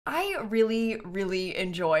I really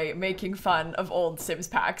enjoy making fun of old Sims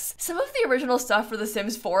packs. Some of the original stuff for The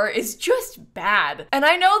Sims 4 is just bad. And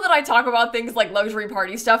I know that I talk about things like luxury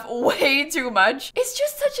party stuff way too much. It's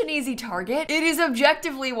just such an easy target. It is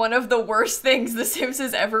objectively one of the worst things The Sims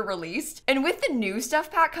has ever released. And with the new stuff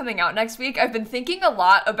pack coming out next week, I've been thinking a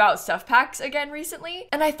lot about stuff packs again recently.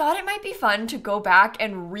 And I thought it might be fun to go back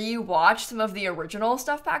and re-watch some of the original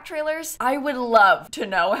stuff pack trailers. I would love to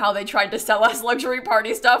know how they tried to sell us luxury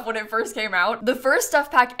party stuff when it first came out. The first stuff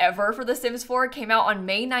pack ever for The Sims 4 came out on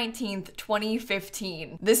May 19th,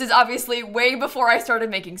 2015. This is obviously way before I started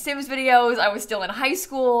making Sims videos. I was still in high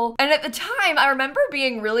school. And at the time, I remember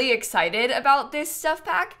being really excited about this stuff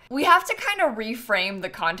pack. We have to kind of reframe the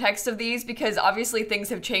context of these because obviously things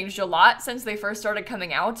have changed a lot since they first started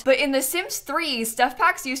coming out. But in The Sims 3, stuff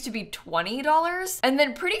packs used to be $20. And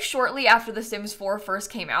then pretty shortly after The Sims 4 first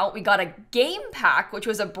came out, we got a game pack, which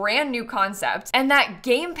was a brand new concept. And that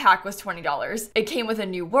game pack was $20. It came with a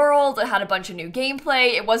new world, it had a bunch of new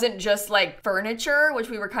gameplay, it wasn't just like furniture,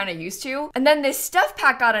 which we were kind of used to. And then this stuff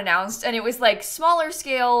pack got announced and it was like smaller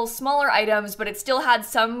scale, smaller items, but it still had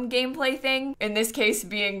some gameplay thing, in this case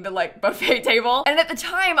being the like buffet table. And at the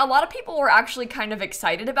time, a lot of people were actually kind of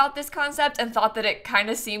excited about this concept and thought that it kind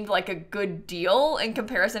of seemed like a good deal in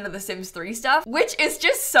comparison to the Sims 3 stuff, which is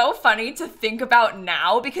just so funny to think about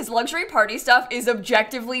now because luxury party stuff is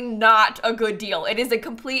objectively not a good deal. It is a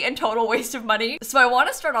complete and total waste of money. So I want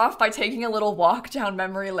to start off by taking a little walk down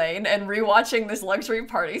memory lane and rewatching this luxury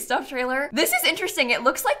party stuff trailer. This is interesting. It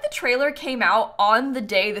looks like the trailer came out on the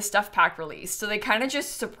day the stuff pack released. So they kind of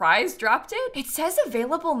just surprise dropped it. It says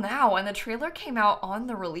available now and the trailer came out on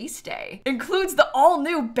the release day. Includes the all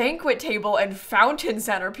new banquet table and fountain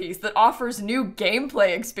centerpiece that offers new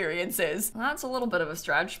gameplay experiences. Well, that's a little bit of a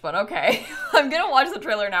stretch, but okay. I'm gonna watch the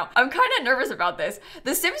trailer now. I'm kind of nervous about this.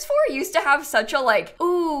 The Sims 4 used to have such a like,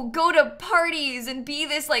 ooh, go to parties and be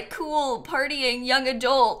this like cool partying young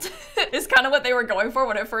adult is kind of what they were going for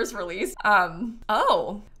when it first released.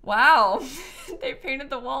 Oh, wow. They painted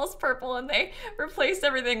the walls purple and they replaced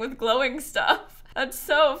everything with glowing stuff. That's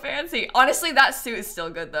so fancy. Honestly, that suit is still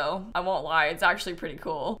good though. I won't lie, it's actually pretty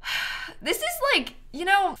cool. This is like, you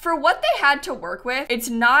know, for what they had to work with, it's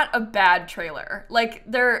not a bad trailer. Like,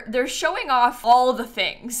 they're showing off all the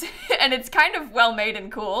things, and it's kind of well made and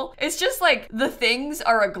cool. It's just like, the things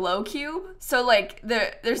are a glow cube, so like,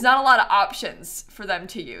 there's not a lot of options for them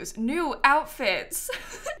to use. New outfits,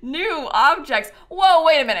 new objects. Whoa,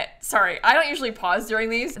 wait a minute. Sorry, I don't usually pause during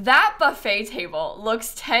these. That buffet table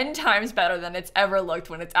looks 10 times better than it's ever looked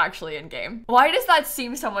when it's actually in game. Why does that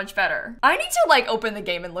seem so much better? I need to like open the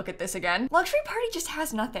game and look at this again. Luxury Party just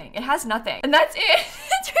has nothing. It has nothing. And that's it.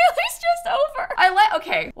 The trailer's just over.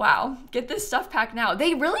 Okay, wow. Get this stuff pack now.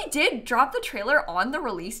 They really did drop the trailer on the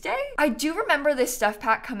release day. I do remember this stuff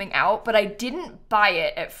pack coming out, but I didn't buy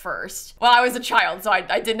it at first. Well, I was a child, so I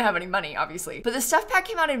didn't have any money, obviously. But the stuff pack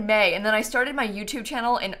came out in May, and then I started my YouTube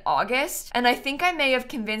channel in August, and I think I may have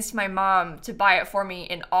convinced my mom to buy it for me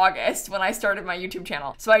in August when I started my YouTube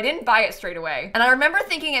channel. So I didn't buy it straight away. And I remember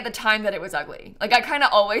thinking at the time that it was ugly. Like, I kind of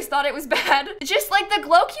always thought it was bad. Just like the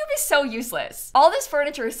glow cube is so useless. All this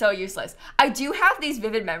furniture is so useless. I do have these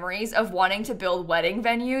vivid memories of wanting to build wedding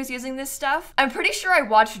venues using this stuff. I'm pretty sure I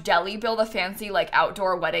watched Deli build a fancy like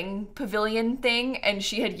outdoor wedding pavilion thing, and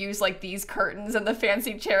she had used like these curtains and the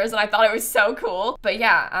fancy chairs, and I thought it was so cool. But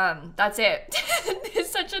yeah, that's it.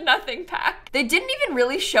 It's such a nothing pack. They didn't even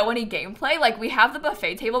really show any gameplay. Like, we have the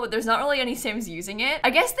buffet table, but there's not really any Sims using it. I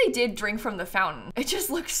guess they did drink from the fountain. It just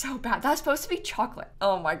looks so bad. That's supposed to be chocolate.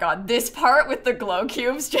 Oh my god, this part with the glow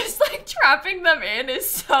cubes just like trapping them in is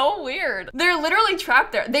so weird. They're literally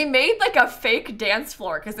trapped there. They made like a fake dance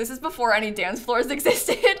floor, because this is before any dance floors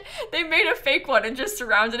existed. They made a fake one and just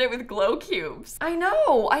surrounded it with glow cubes. I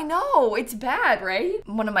know, it's bad, right?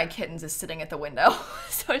 One of my kittens is sitting at the window,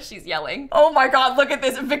 so she's yelling. Oh my god, look at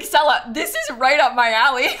this, Vixella. This is right up my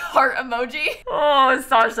alley. Heart emoji. Oh,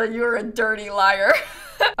 Sasha, you're a dirty liar.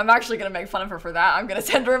 I'm actually gonna make fun of her for that. I'm gonna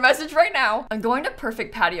send her a message right now. I'm going to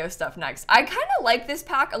perfect patio stuff next. I kind of like this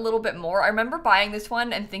pack a little bit more. I remember buying this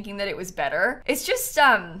one and thinking that it was better. It's just,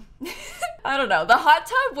 I don't know. The hot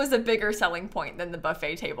tub was a bigger selling point than the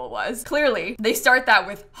buffet table was. Clearly, they start that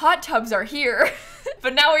with hot tubs are here.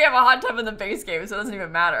 But now we have a hot tub in the base game, so it doesn't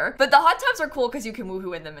even matter. But the hot tubs are cool because you can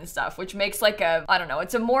woohoo in them and stuff, which makes like a, I don't know,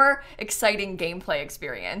 it's a more exciting gameplay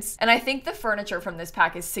experience. And I think the furniture from this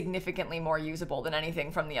pack is significantly more usable than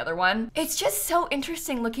anything from the other one. It's just so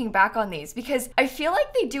interesting looking back on these because I feel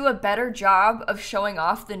like they do a better job of showing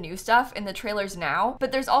off the new stuff in the trailers now,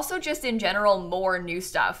 but there's also just in general more new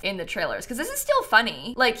stuff in the trailers because this is still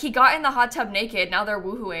funny. Like he got in the hot tub naked, now they're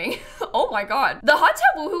woohooing. Oh my god. The hot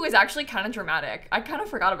tub woohoo is actually kind of dramatic. I kind of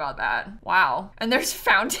forgot about that. Wow. And there's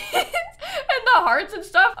fountains and the hearts and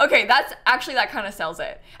stuff. Okay, that's actually, that kind of sells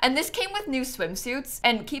it. And this came with new swimsuits.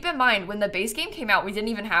 And keep in mind, when the base game came out, we didn't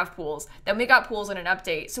even have pools. Then we got pools in an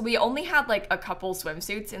update. So we only had like a couple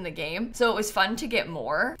swimsuits in the game. So it was fun to get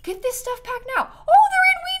more. Get this stuff pack now. Oh,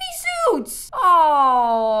 they're in weenie suits.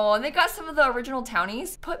 Oh, and they got some of the original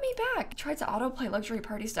townies. Put me back. Tried to autoplay luxury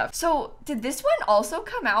party stuff. So did this one also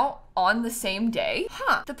come out on the same day?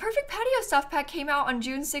 Huh. The Perfect Patio stuff pack came out on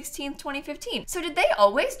June 16th, 2015. So did they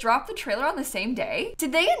always drop the trailer on the same day?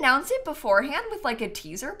 Did they announce it beforehand with like a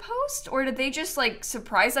teaser post? Or did they just like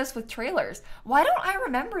surprise us with trailers? Why don't I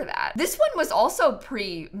remember that? This one was also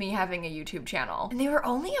pre me having a YouTube channel. And they were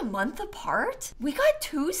only a month apart? We got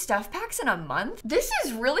 2 stuff packs in a month? This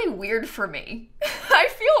is really weird for me. I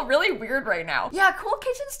feel really weird right now. Yeah, Cool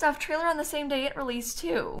Kitchen stuff trailer on the same day it released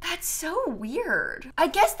too. That's so weird. I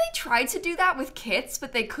guess they tried to do that with kits,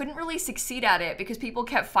 but they couldn't really succeed at it because people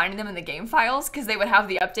kept finding them in the game files because they would have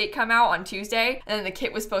the update come out on Tuesday and then the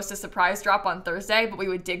kit was supposed to surprise drop on Thursday, but we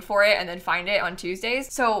would dig for it and then find it on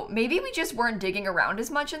Tuesdays. So maybe we just weren't digging around as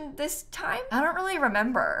much in this time. I don't really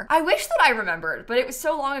remember. I wish that I remembered, but it was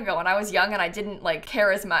so long ago and I was young and I didn't like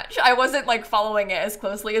care as much. I wasn't like following it as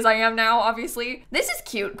closely as I am now, obviously. This is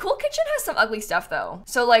cute. Cool Kitchen has some ugly stuff though.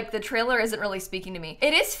 So like the trailer isn't really speaking to me.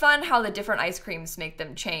 It is fun how the different ice creams make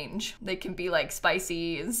them change. They can be like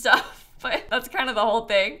spicy and stuff. But that's kind of the whole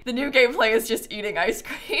thing. The new gameplay is just eating ice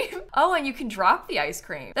cream. Oh, and you can drop the ice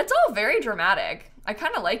cream. That's all very dramatic. I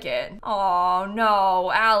kind of like it. Oh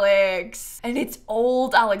no, Alex. And it's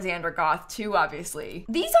old Alexander Goth too, obviously.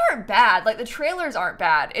 These aren't bad. Like the trailers aren't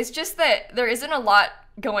bad. It's just that there isn't a lot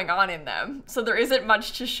going on in them, so there isn't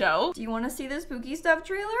much to show. Do you want to see the spooky stuff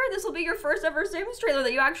trailer? This will be your first ever Sims trailer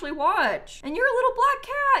that you actually watch. And you're a little black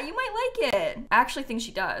cat. You might like it. I actually think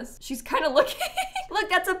she does. She's kind of looking. Look,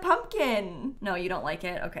 that's a pumpkin. No, you don't like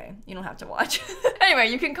it? Okay, you don't have to watch. Anyway,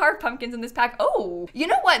 you can carve pumpkins in this pack. Oh, you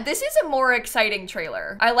know what? This is a more exciting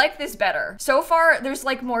trailer. I like this better. So far, there's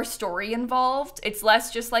like more story involved. It's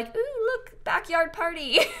less just like, ooh, look, backyard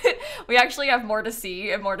party. We actually have more to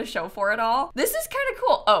see and more to show for it all. This is kind of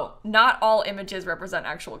cool. Oh, not all images represent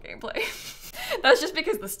actual gameplay. That's just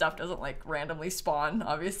because the stuff doesn't like randomly spawn,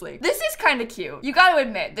 obviously. This is kind of cute. You gotta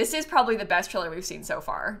admit, this is probably the best trailer we've seen so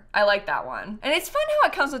far. I like that one. And it's fun how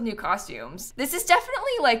it comes with new costumes. This is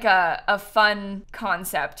definitely like a fun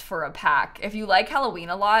concept for a pack. If you like Halloween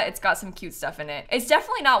a lot, it's got some cute stuff in it. It's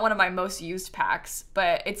definitely not one of my most used packs,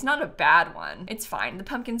 but it's not a bad one. It's fine. The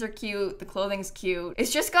pumpkins are cute. The clothing's cute.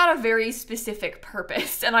 It's just got a very specific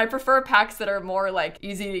purpose. And I prefer packs that are more like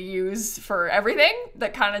easy to use for everything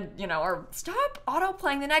that kind of, you know, are stop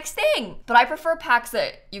auto-playing the next thing. But I prefer packs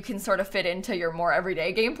that you can sort of fit into your more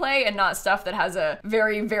everyday gameplay and not stuff that has a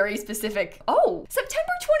very, very specific, oh,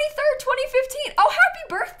 September 23rd, 2015. Oh, happy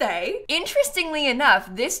birthday. Interestingly enough,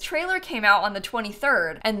 this trailer came out on the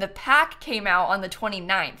 23rd and the pack came out on the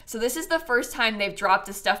 29th. So this is the first time they've dropped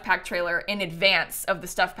a stuff pack trailer in advance of the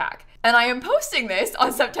stuff pack. And I am posting this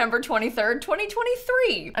on September 23rd,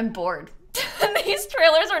 2023. I'm bored. These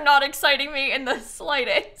trailers are not exciting me in the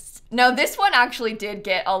slightest. Now, this one actually did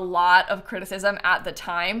get a lot of criticism at the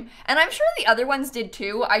time, and I'm sure the other ones did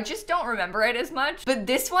too. I just don't remember it as much. But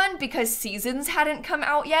this one, because Seasons hadn't come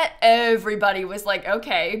out yet, everybody was like,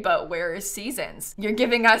 okay, but where is Seasons? You're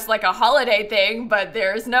giving us like a holiday thing, but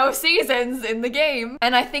there's no Seasons in the game.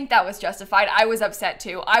 And I think that was justified. I was upset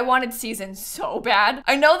too. I wanted Seasons so bad.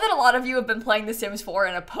 I know that a lot of you have been playing The Sims 4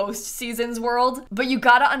 in a post-Seasons world, but you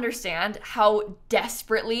gotta understand how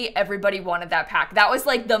desperately everybody wanted that pack. That was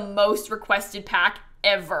like the most requested pack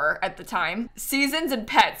ever at the time. Seasons and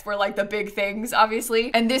pets were like the big things,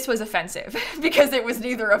 obviously, and this was offensive because it was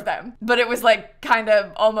neither of them. But it was like kind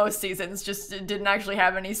of almost Seasons, just it didn't actually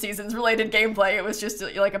have any Seasons related gameplay. It was just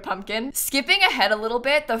like a pumpkin. Skipping ahead a little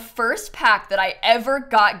bit, the first pack that I ever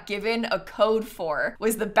got given a code for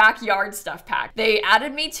was the backyard stuff pack. They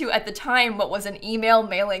added me to, at the time, what was an email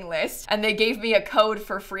mailing list, and they gave me a code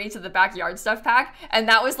for free to the backyard stuff pack, and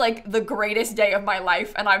that was like the greatest day of my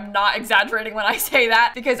life, and I'm not exaggerating when I say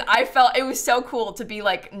that because I felt it was so cool to be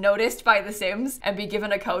like noticed by The Sims and be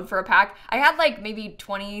given a code for a pack. I had like maybe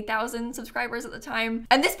 20,000 subscribers at the time.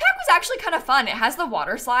 And this pack was actually kind of fun. It has the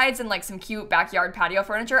water slides and like some cute backyard patio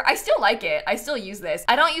furniture. I still like it. I still use this.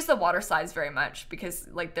 I don't use the water slides very much because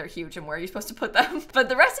like they're huge and where are you supposed to put them? But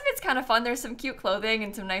the rest of it's kind of fun. There's some cute clothing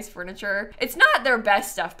and some nice furniture. It's not their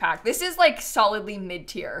best stuff pack. This is like solidly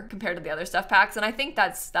mid-tier compared to the other stuff packs, and I think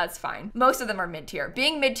that's fine. Most of them are mid-tier.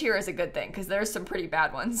 Being mid-tier is a good thing because there's some pretty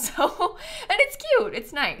bad ones. So, and it's cute.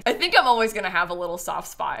 It's nice. I think I'm always gonna have a little soft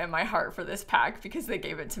spot in my heart for this pack because they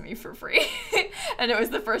gave it to me for free. And it was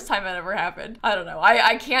the first time it ever happened. I don't know.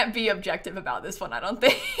 I can't be objective about this one, I don't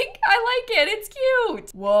think. I like it. It's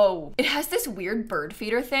cute. Whoa. It has this weird bird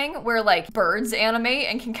feeder thing where like birds animate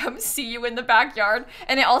and can come see you in the backyard.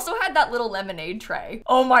 And it also had that little lemonade tray.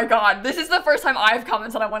 Oh my God. This is the first time I've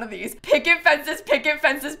commented on one of these. Picket fences, picket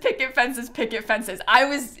fences, picket fences, picket fences. I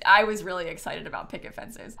was really excited about picket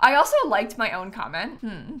fences. I also liked my own comment.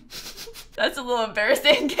 That's a little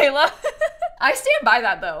embarrassing, Kayla. I stand by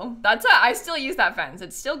that though. I still use that fence.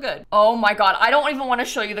 It's still good. Oh my God. I don't even want to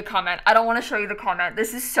show you the comment. I don't want to show you the comment.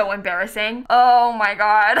 This is so embarrassing. Oh my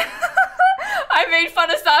God. I made fun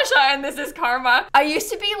of Sasha and this is karma. I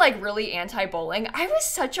used to be like really anti-bowling. I was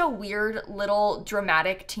such a weird little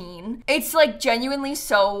dramatic teen. It's like genuinely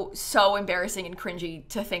so embarrassing and cringy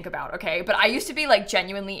to think about, okay? But I used to be like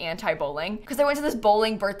genuinely anti-bowling because I went to this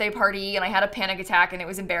bowling birthday party and I had a panic attack and it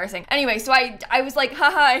was embarrassing. Anyway, so I was like,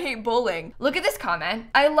 haha, I hate bowling. Look at this comment.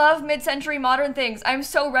 I love mid-century modern things. I'm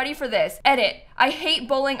so ready for this. Edit. I hate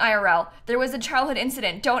bowling IRL. There was a childhood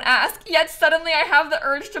incident. Don't ask. Yet suddenly I have the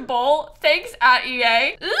urge to bowl. Thanks at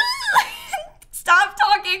EA. Stop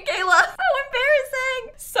talking, Kayla. So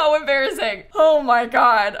embarrassing. So embarrassing. Oh my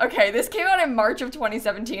God. Okay, this came out in March of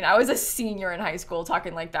 2017. I was a senior in high school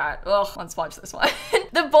talking like that. Ugh, let's watch this one.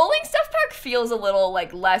 The bowling stuff pack feels a little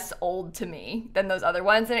like less old to me than those other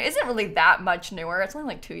ones, and it isn't really that much newer. It's only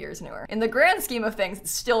like 2 years newer. In the grand scheme of things,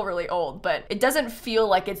 it's still really old, but it doesn't feel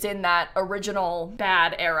like it's in that original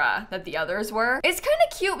bad era that the others were. It's kind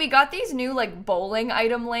of cute. We got these new like bowling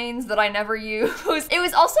item lanes that I never used. It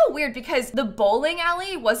was also weird because the bowling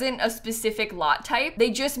alley wasn't a specific lot type. They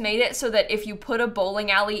just made it so that if you put a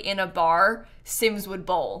bowling alley in a bar, Sims would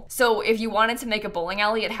bowl. So if you wanted to make a bowling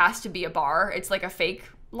alley, it has to be a bar. It's like a fake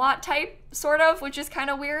lot type, sort of, which is kind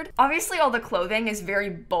of weird. Obviously, all the clothing is very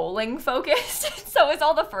bowling focused, so is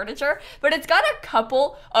all the furniture, but it's got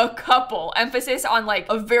a couple emphasis on like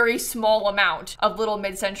a very small amount of little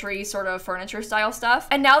mid-century sort of furniture style stuff.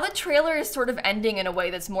 And now the trailer is sort of ending in a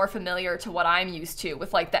way that's more familiar to what I'm used to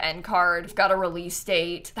with like the end card. We've got a release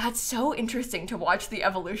date. That's so interesting to watch the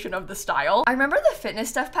evolution of the style. I remember the fitness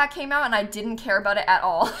stuff pack came out and I didn't care about it at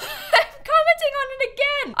all. Commenting on it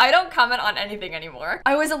again. I don't comment on anything anymore.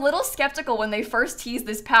 I was a little skeptical when they first teased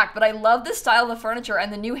this pack, but I love the style of the furniture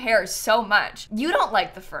and the new hairs so much. You don't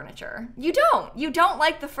like the furniture. You don't. You don't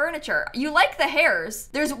like the furniture. You like the hairs.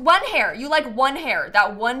 There's one hair. You like one hair,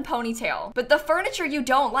 that one ponytail. But the furniture you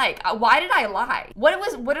don't like. Why did I lie?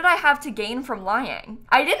 What did I have to gain from lying?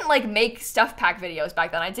 I didn't like make stuff pack videos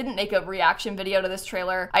back then. I didn't make a reaction video to this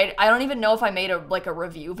trailer. I don't even know if I made a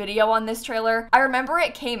review video on this trailer. I remember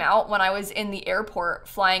it came out when I was in the airport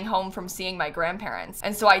flying home from seeing my grandparents,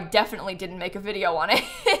 and so I definitely didn't make a video on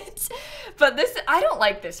it. But I don't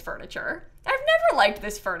like this furniture. I've never liked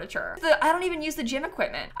this furniture. I don't even use the gym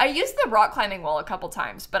equipment. I used the rock climbing wall a couple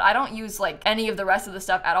times, but I don't use like any of the rest of the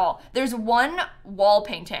stuff at all. There's one wall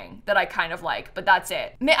painting that I kind of like, but that's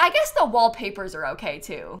it. I guess the wallpapers are okay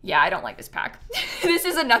too. Yeah, I don't like this pack. This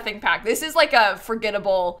is a nothing pack. This is like a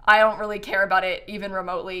forgettable, I don't really care about it even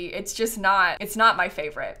remotely. It's just not, it's not my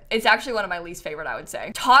favorite. It's actually one of my least favorite, I would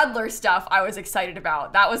say. Toddler stuff I was excited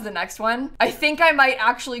about. That was the next one. I think I might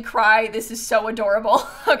actually cry. This is so adorable.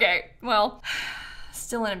 Okay, well,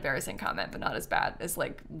 still an embarrassing comment, but not as bad as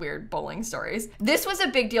like weird bowling stories. This was a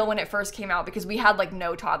big deal when it first came out because we had like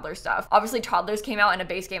no toddler stuff. Obviously toddlers came out in a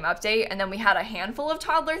base game update, and then we had a handful of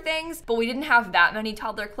toddler things, but we didn't have that many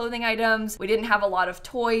toddler clothing items. We didn't have a lot of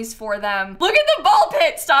toys for them. Look at the ball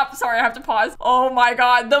pit. Stop, sorry, I have to pause. Oh my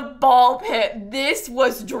God, the ball pit. This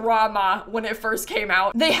was drama when it first came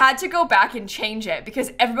out. They had to go back and change it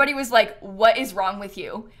because everybody was like, what is wrong with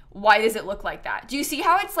you? why does it look like that? Do you see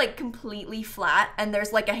how it's like completely flat and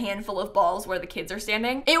there's like a handful of balls where the kids are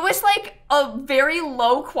standing? It was like a very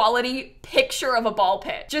low quality picture of a ball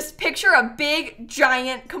pit. Just picture a big,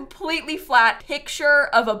 giant, completely flat picture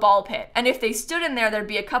of a ball pit. And if they stood in there, there'd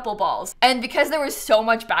be a couple balls. And because there was so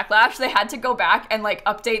much backlash, they had to go back and like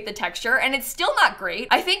update the texture, and it's still not great.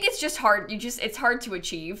 I think it's just hard. It's hard to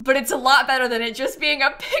achieve, but it's a lot better than it just being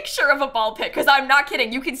a picture of a ball pit, because I'm not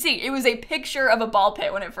kidding. You can see it was a picture of a ball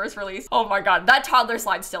pit when it first released. Oh my God, that toddler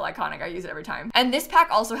slide's still iconic. I use it every time. And this pack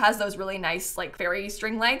also has those really nice like fairy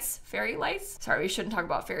string lights. Fairy lights? Sorry, we shouldn't talk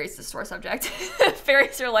about fairies, the sore subject.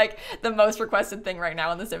 Fairies are like the most requested thing right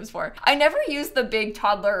now in The Sims 4. I never used the big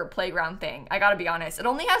toddler playground thing. I gotta be honest. It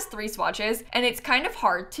only has 3 swatches and it's kind of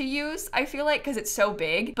hard to use, I feel like, because it's so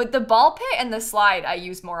big. But the ball pit and the slide I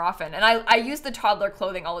use more often. And I use the toddler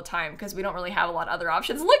clothing all the time because we don't really have a lot of other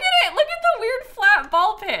options. Look at it! Look at the weird flat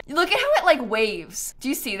ball pit. Look at how it like waves. Do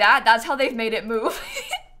you see that? That's how they've made it move.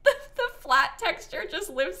 The flat texture just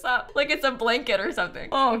lifts up like it's a blanket or something.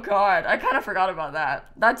 Oh God, I kind of forgot about that.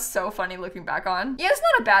 That's so funny looking back on. Yeah, it's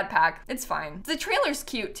not a bad pack. It's fine. The trailer's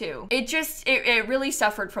cute too. It really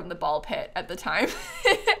suffered from the ball pit at the time.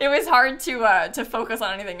 It was hard to focus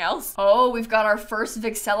on anything else. Oh, we've got our first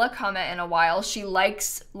Vixella comment in a while. She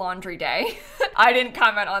likes Laundry Day. I didn't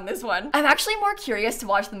comment on this one. I'm actually more curious to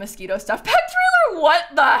watch the mosquito stuff pack trailer. What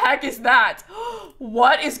the heck is that?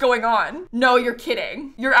 What is going on? No, you're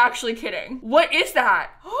kidding. You're actually kidding. What is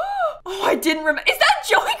that? Oh, I didn't remember. Is that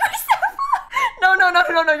Joey Graceffa?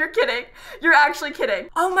 No, you're kidding. You're actually kidding.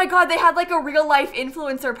 Oh my God, they had like a real life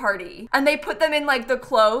influencer party and they put them in like the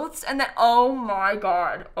clothes and then, oh my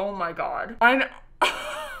God. I'm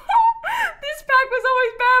this pack was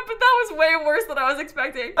always bad, but that was way worse than I was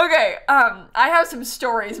expecting. Okay, I have some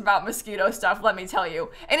stories about mosquito stuff, let me tell you.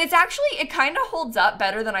 And it's actually, it kind of holds up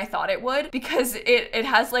better than I thought it would because it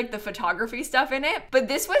has like the photography stuff in it. But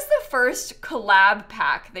this was the first collab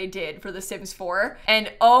pack they did for The Sims 4.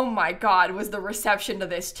 And oh my God, was the reception to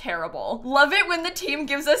this terrible. Love it when the team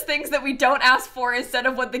gives us things that we don't ask for instead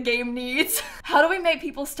of what the game needs. How do we make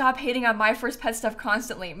people stop hating on My First Pet stuff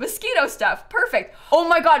constantly? Mosquito stuff, perfect. Oh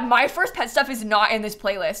my God, My First Pet stuff is not in this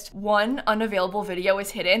playlist. One unavailable video is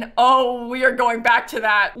hidden. Oh, we are going back to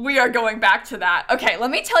that. We are going back to that. Okay, let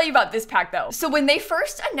me tell you about this pack though. So when they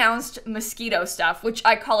first announced mosquito stuff, which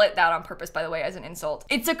I call it that on purpose, by the way, as an insult,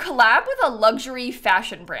 it's a collab with a luxury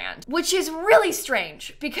fashion brand, which is really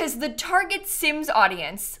strange because the target Sims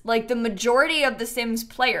audience, like the majority of the Sims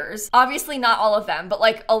players, obviously not all of them, but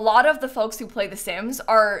like a lot of the folks who play The Sims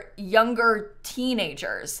are younger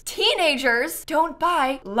teenagers. Teenagers don't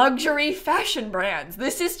buy luxury fashion brands.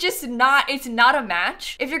 This is just not, it's not a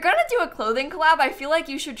match. If you're gonna do a clothing collab, I feel like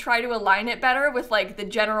you should try to align it better with like the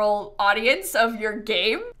general audience of your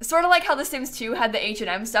game. Sort of like how The Sims 2 had the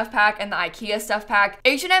H&M stuff pack and the IKEA stuff pack.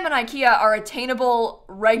 H&M and IKEA are attainable,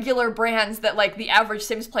 regular brands that like the average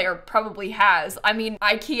Sims player probably has. I mean,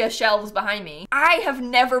 IKEA shelves behind me. I have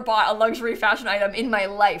never bought a luxury fashion item in my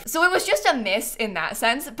life. So it was just a miss in that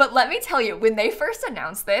sense. But let me tell you, when they first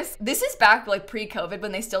announced this is back like pre-COVID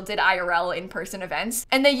when they still did IRL in-person events.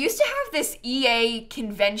 And they used to have this EA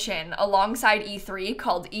convention alongside E3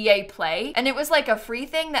 called EA Play. And it was like a free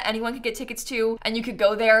thing that anyone could get tickets to and you could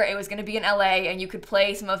go there. It was gonna be in LA and you could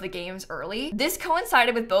play some of the games early. This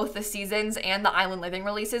coincided with both the Seasons and the Island Living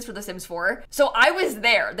releases for The Sims 4. So I was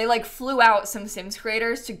there. They like flew out some Sims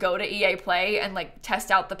creators to go to EA Play and like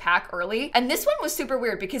test out the pack early. And this one was super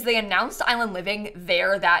weird because they announced Island Living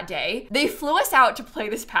there that day. They flew us out to play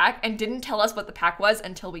this pack and didn't tell us what the pack was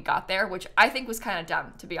until we got there, which I think was kind of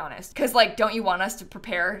dumb, to be honest. Because like, don't you want us to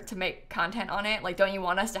prepare to make content on it? Like, don't you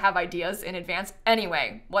want us to have ideas in advance?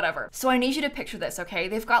 Anyway, whatever. So I need you to picture this, okay?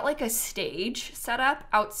 They've got like a stage set up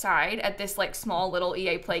outside at this like small little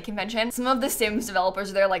EA Play convention. Some of the Sims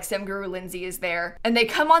developers are there, like Sim Guru Lindsay is there. And they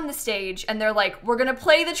come on the stage and they're like, we're gonna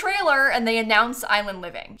play the trailer, and they announce Island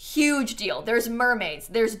Living. Huge deal. There's mermaids,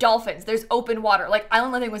 there's dolphins, there's open water. Like,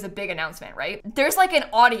 Island Living was a big announcement, right? There's like an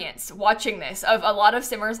audience watching this of a lot of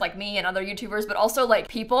Simmers like me and other YouTubers, but also like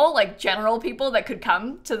people, like general people that could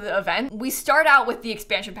come to the event. We start out with the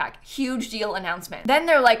expansion pack. Huge deal announcement. Then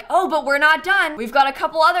they're like, oh, but we're not done. We've got a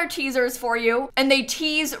couple other teasers for you. And they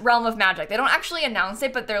tease Realm of Magic. They don't actually announce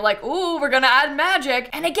it, but they're like, ooh, we're gonna add magic.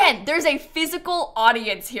 And again, there's a physical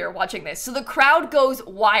audience here watching this. So the crowd goes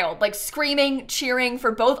wild, like screaming, cheering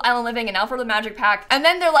for both Island Living and Alpha the Magic Pack. And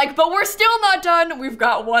then they're like, but we're still not done. We've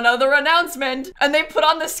got one other announcement. And they put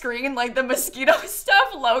on the screen like the mosquito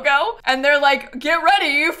stuff logo. And they're like, get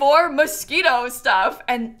ready for mosquito stuff.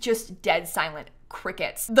 And just dead silent.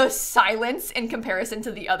 crickets. The silence in comparison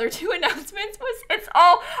to the other two announcements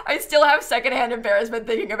I still have secondhand embarrassment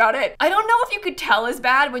thinking about it. I don't know if you could tell as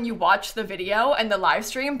bad when you watched the video and the live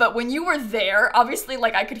stream, but when you were there, obviously,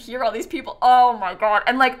 like, I could hear all these people. Oh my God.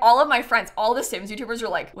 And like all of my friends, all the Sims YouTubers are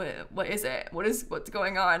like, what is it? What's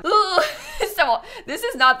going on? So this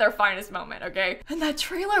is not their finest moment, okay? And that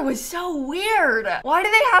trailer was so weird. Why do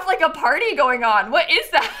they have like a party going on? What is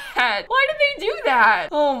that? Why did they do that?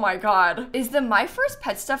 Oh my God. Is the My First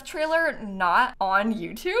Pet Stuff trailer not on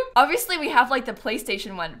YouTube? Obviously we have like the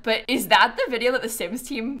PlayStation one, but is that the video that the Sims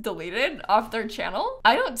team deleted off their channel?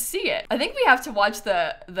 I don't see it. I think we have to watch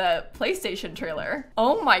the PlayStation trailer.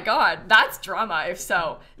 Oh my God, that's drama if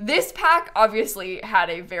so. This pack obviously had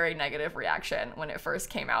a very negative reaction when it first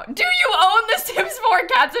came out. Do you own The Sims 4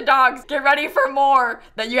 Cats and Dogs? Get ready for more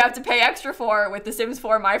that you have to pay extra for with The Sims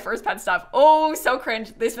 4 My First Pet Stuff. Oh, so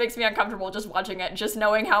cringe. This makes me uncomfortable just watching it, just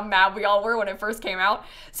knowing how mad we all were when it first came out.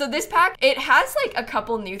 So this pack, it has like a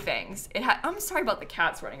couple new things. I'm sorry about the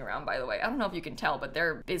cats running around, by the way. I don't know if you can tell, but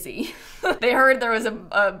they're busy. They heard there was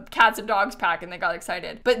a cats and dogs pack and they got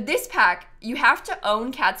excited. But this pack, you have to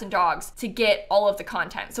own cats and dogs to get all of the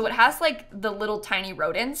content. So it has like the little tiny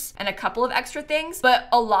rodents and a couple of extra things, but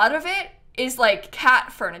a lot of it is like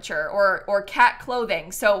cat furniture or cat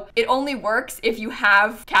clothing. So it only works if you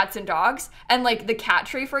have cats and dogs. And like the cat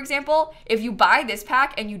tree, for example, if you buy this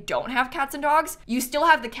pack and you don't have cats and dogs, you still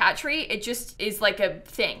have the cat tree. It just is like a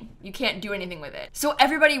thing. You can't do anything with it. So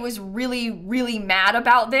everybody was really, really mad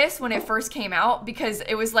about this when it first came out because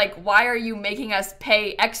it was like, why are you making us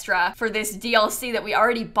pay extra for this DLC that we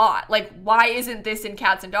already bought? Like, why isn't this in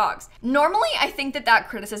cats and dogs? Normally, I think that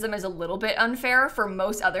criticism is a little bit unfair for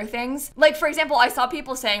most other things. Like, for example, I saw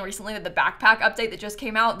people saying recently that the backpack update that just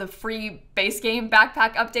came out, the free base game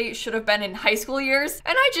backpack update, should have been in high school years.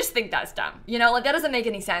 And I just think that's dumb. You know, like that doesn't make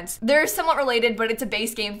any sense. They're somewhat related, but it's a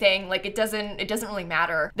base game thing. Like it doesn't really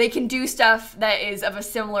matter. They can do stuff that is of a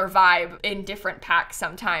similar vibe in different packs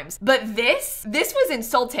sometimes. But this was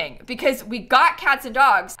insulting because we got cats and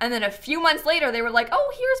dogs and then a few months later they were like,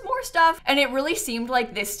 oh, here's more stuff. And it really seemed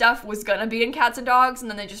like this stuff was gonna be in cats and dogs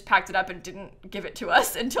and then they just packed it up and didn't give it to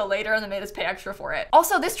us until later and they made us pay extra for it.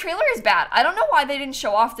 Also, this trailer is bad. I don't know why they didn't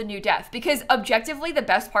show off the new death because objectively the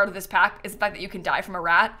best part of this pack is the fact that you can die from a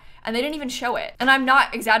rat. And they didn't even show it. And I'm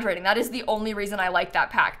not exaggerating. That is the only reason I like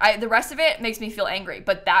that pack. The rest of it makes me feel angry.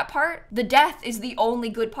 But that part, the death, is the only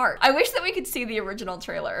good part. I wish that we could see the original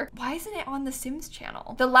trailer. Why isn't it on the Sims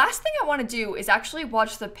channel? The last thing I want to do is actually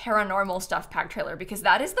watch the paranormal stuff pack trailer because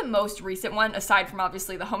that is the most recent one, aside from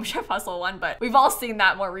obviously the Home Chef Hustle one, but we've all seen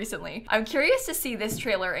that more recently. I'm curious to see this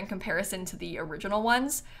trailer in comparison to the original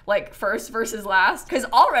ones, like first versus last, because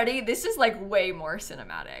already this is like way more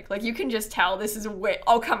cinematic. Like you can just tell this is way,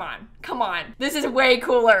 oh, come on. This is way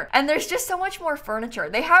cooler. And there's just so much more furniture.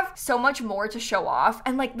 They have so much more to show off.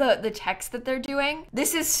 And like the text that they're doing,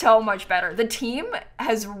 this is so much better. The team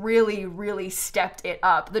has really, really stepped it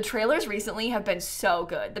up. The trailers recently have been so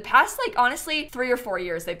good. The past, like honestly, 3 or 4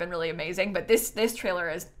 years, they've been really amazing. But this trailer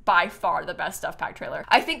is by far the best stuff pack trailer.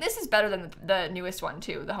 I think this is better than the newest one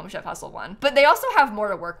too, the Home Chef Hustle one. But they also have more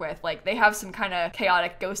to work with. Like they have some kind of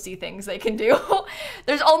chaotic ghosty things they can do.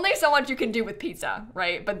 There's only so much you can do with pizza,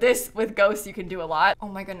 right? But this with ghosts you can do a lot. Oh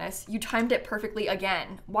my goodness, you timed it perfectly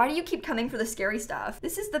again. Why do you keep coming for the scary stuff?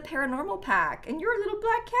 This is the paranormal pack and you're a little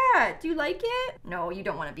black cat. Do you like it? No, you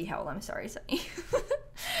don't want to be held. I'm sorry, Sunny.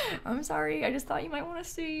 I'm sorry, I just thought you might want to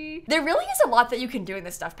see. There really is a lot that you can do in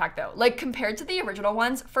this stuff pack though. Like compared to the original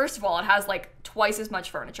ones, first of all, it has like twice as much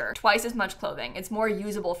furniture, twice as much clothing. It's more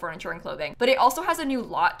usable furniture and clothing, but it also has a new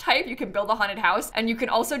lot type. You can build a haunted house and you can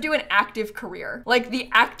also do an active career, like the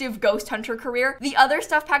active ghost hunter career. The other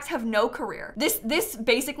stuff packs have no career. This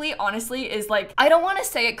basically, honestly, is like, I don't want to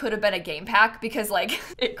say it could have been a game pack because like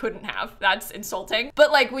it couldn't have. That's insulting.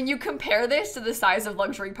 But like when you compare this to the size of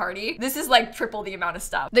Luxury Party, this is like triple the amount of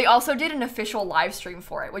stuff. They also did an official live stream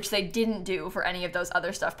for it, which they didn't do for any of those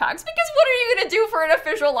other stuff packs because what are you gonna do for an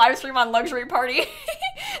official live stream on Luxury Party?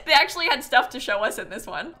 They actually had stuff to show us in this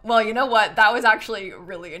one. Well, you know what? That was actually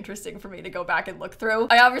really interesting for me to go back and look through.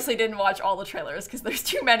 I obviously didn't watch all the trailers because there's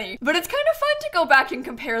too many, but it's kind of fun to go back and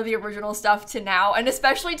compare the original stuff to now, and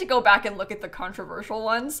especially to go back and look at the controversial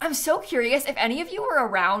ones. I'm so curious if any of you were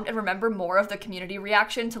around and remember more of the community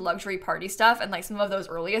reaction to Luxury Party stuff and like some of those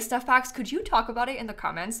earliest stuff packs. Could you talk about it in the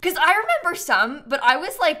comments? Because I remember some, but I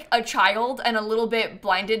was like a child and a little bit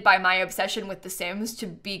blinded by my obsession with The Sims to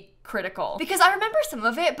be critical. Because I remember some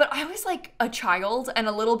of it, but I was like a child and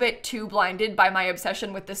a little bit too blinded by my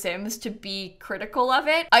obsession with The Sims to be critical of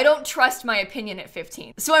it. I don't trust my opinion at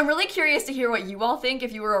 15. So I'm really curious to hear what you all think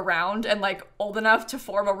if you were around and like old enough to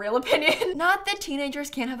form a real opinion. Not that teenagers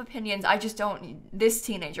can't have opinions, I just don't. This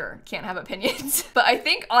teenager can't have opinions. But I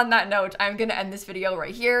think on that note, I'm gonna end this video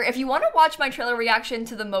right here. If you want to watch my trailer reaction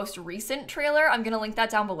to the most recent trailer, I'm gonna link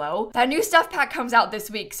that down below. That new stuff pack comes out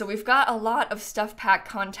this week, so we've got a lot of stuff pack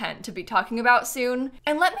content to be talking about soon.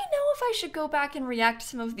 And let me know if I should go back and react to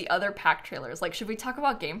some of the other pack trailers. Like, should we talk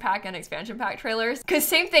about game pack and expansion pack trailers? Because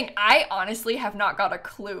same thing, I honestly have not got a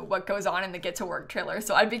clue what goes on in the Get to Work trailer,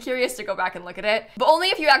 so I'd be curious to go back and look at it. But only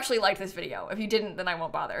if you actually liked this video. If you didn't, then I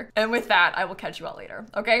won't bother. And with that, I will catch you all later.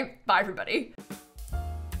 Okay? Bye, everybody.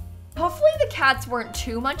 Hopefully the cats weren't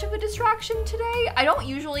too much of a distraction today. I don't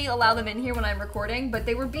usually allow them in here when I'm recording, but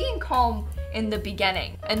they were being calm in the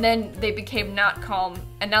beginning, and then they became not calm,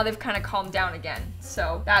 and now they've kind of calmed down again.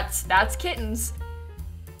 So that's kittens.